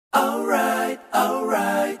alright,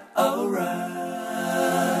 alright,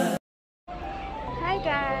 alright. Hi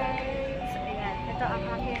guys! Ayan, ito ang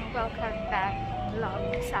aking welcome back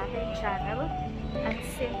vlog sa aking channel, at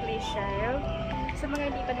Simply Cheryl. Sa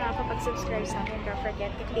mga hindi pa nakapag-subscribe sa akin, don't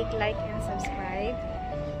forget to click like and subscribe.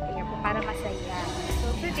 Ayan po, para masaya.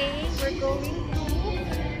 So today, we're going to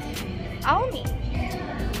Aomi.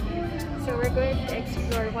 So we're going to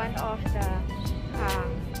explore one of the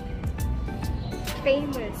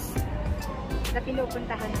famous na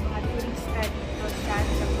pinupuntahan ng mga turista dito sa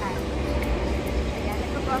Japan. Ayan,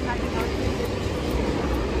 ito po ang ating outfit.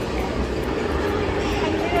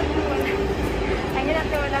 Ang hirap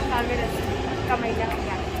na walang camera, kamay lang ang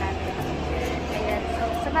gamit natin. Ayan, so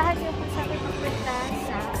samahan niyo po sa akin magpunta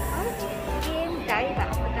sa Daiba.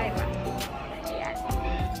 Ayan.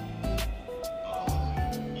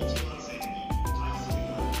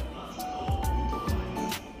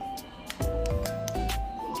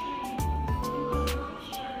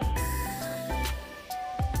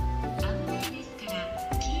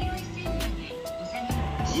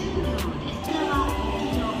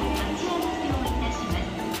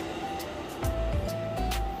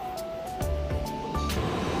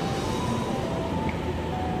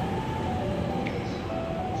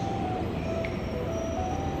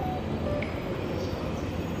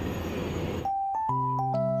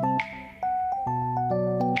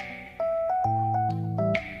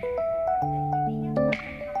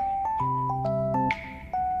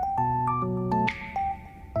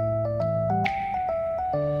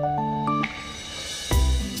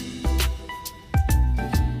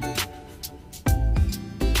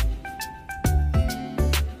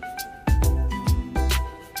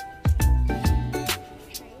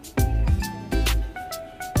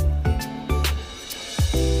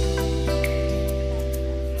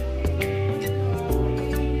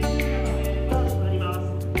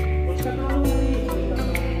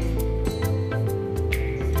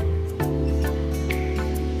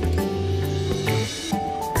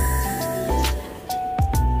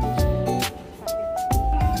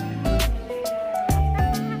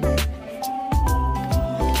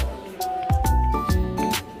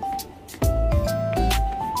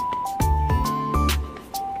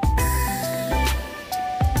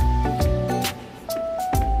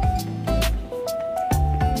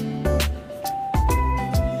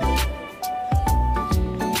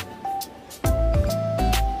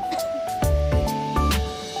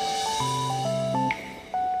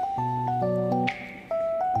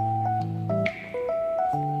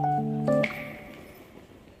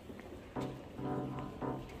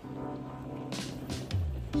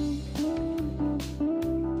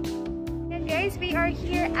 We are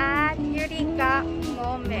here at Eureka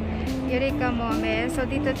Mome. So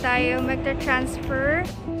dito tayo magta-transfer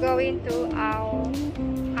going to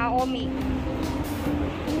Aomi.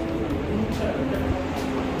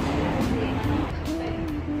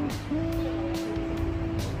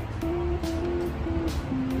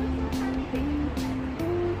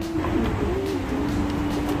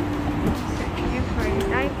 Here for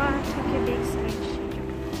Daiba Tokyo Big Stage.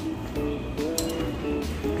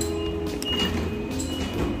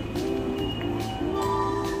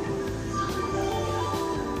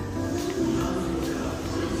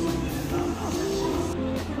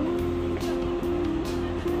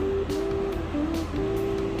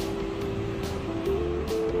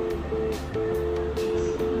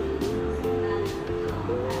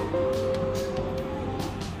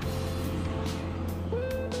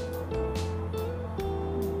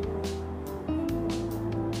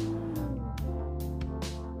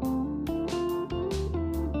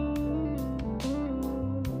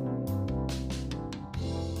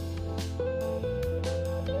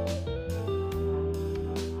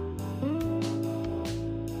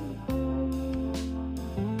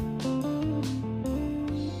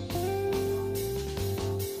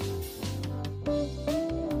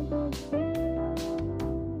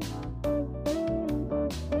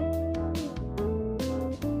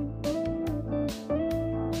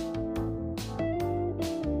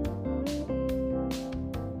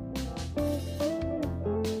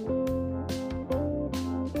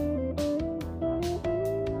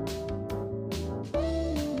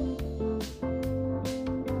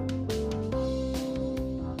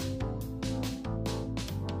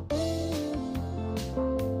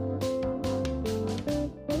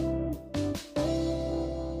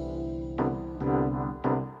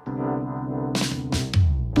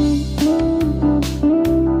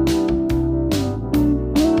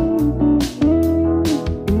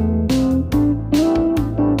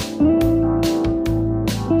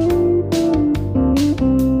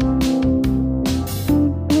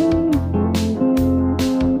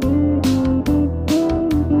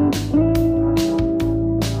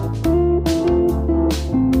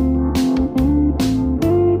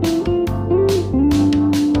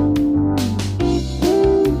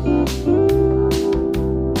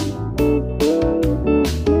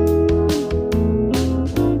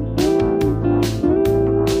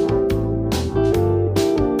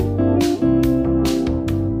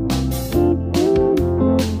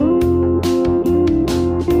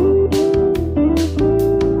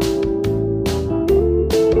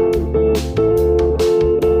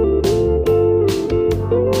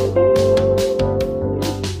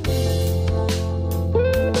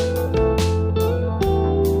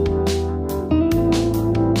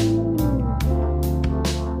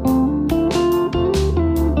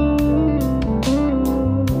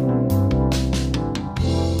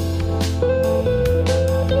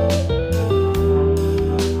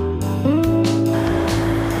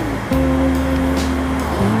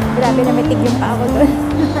 Grabe na matig yung paa ko doon.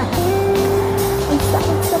 Ang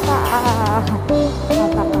sakit sa paa.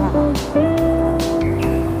 Napaka.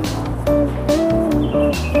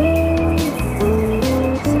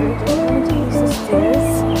 So we're just going to use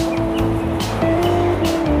this.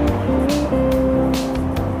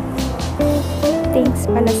 Thanks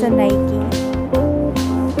pala sa Nike.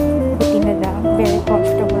 Buti na lang. Very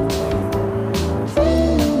comfortable.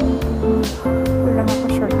 Wala ako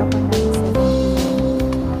short ako na.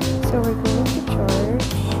 So we're going to charge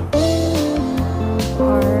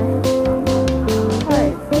our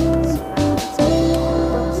card.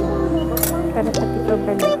 Para pati ito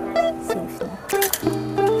balik. Safe na.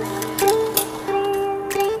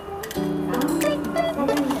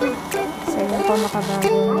 So yun po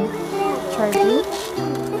makabagong charging.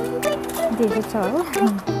 Digital.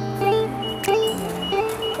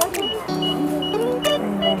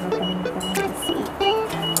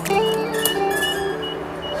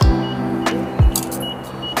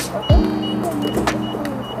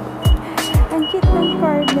 Ang cute ng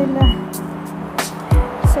card nila.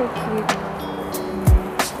 So cute.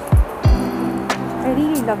 I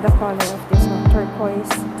really love the color of this one. Turquoise.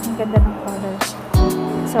 Ang ganda ng color.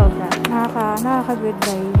 Sobra. Nakaka-good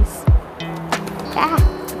vibes. Ah!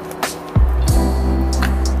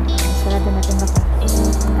 Sarado natin baka.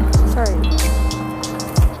 Sorry.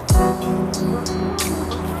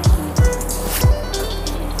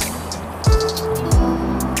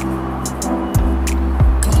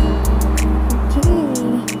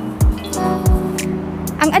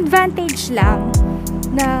 Ang advantage lang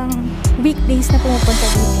ng weekdays na pumupunta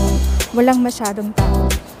dito, walang masyadong tao.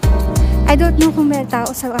 I don't know kung may tao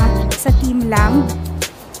sa Team Lab.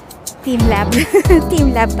 Team Lab.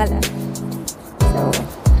 Team Lab pala. So,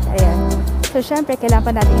 ayan. So, syempre, kailangan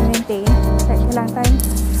pa natin i-maintain. Kailangan tayo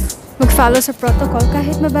mag-follow sa protocol.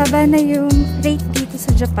 Kahit mababa na yung rate dito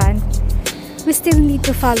sa Japan, we still need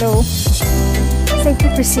to follow safety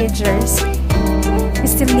procedures. We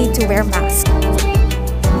still need to wear masks.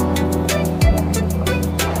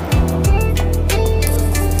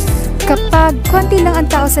 Kapag konti lang ang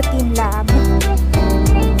tao sa Team Lab,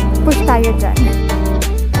 push tayo dyan.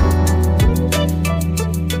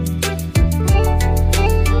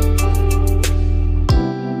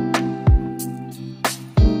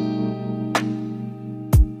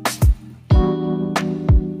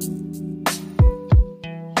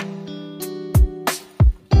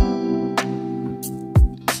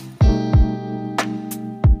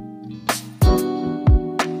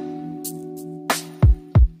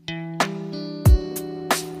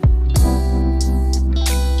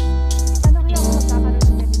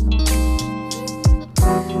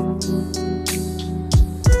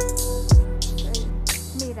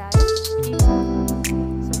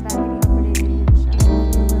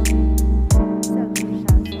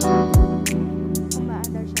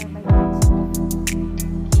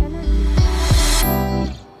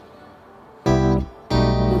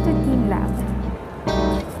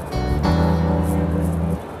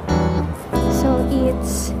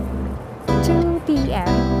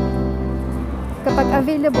 Kapag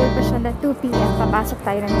available pa siya na 2 p.m, papasok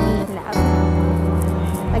tayo ng Team Lab.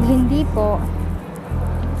 Pag hindi po,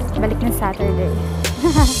 balik na Saturday.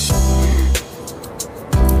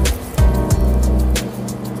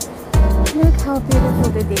 Look how beautiful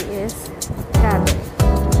the day is. Grabe.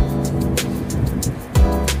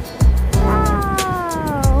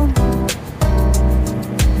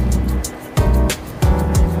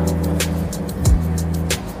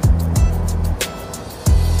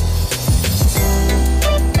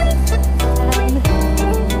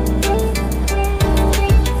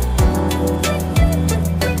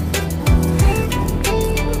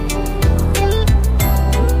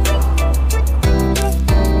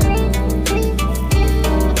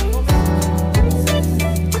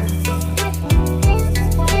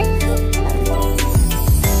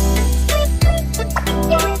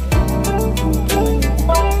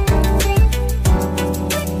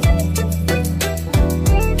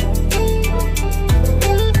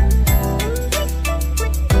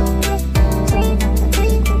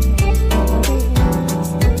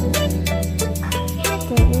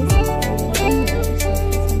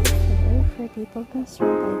 People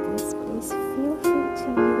concerned by this, please feel free to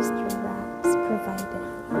use the wraps provided.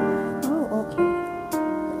 Oh, okay.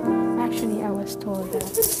 Actually, I was told that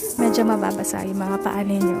medyo mababasa yung mga paa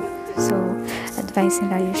ninyo. So, advice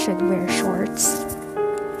nila you should wear shorts.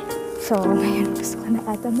 So, ngayon gusto ko na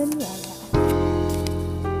ata manyan.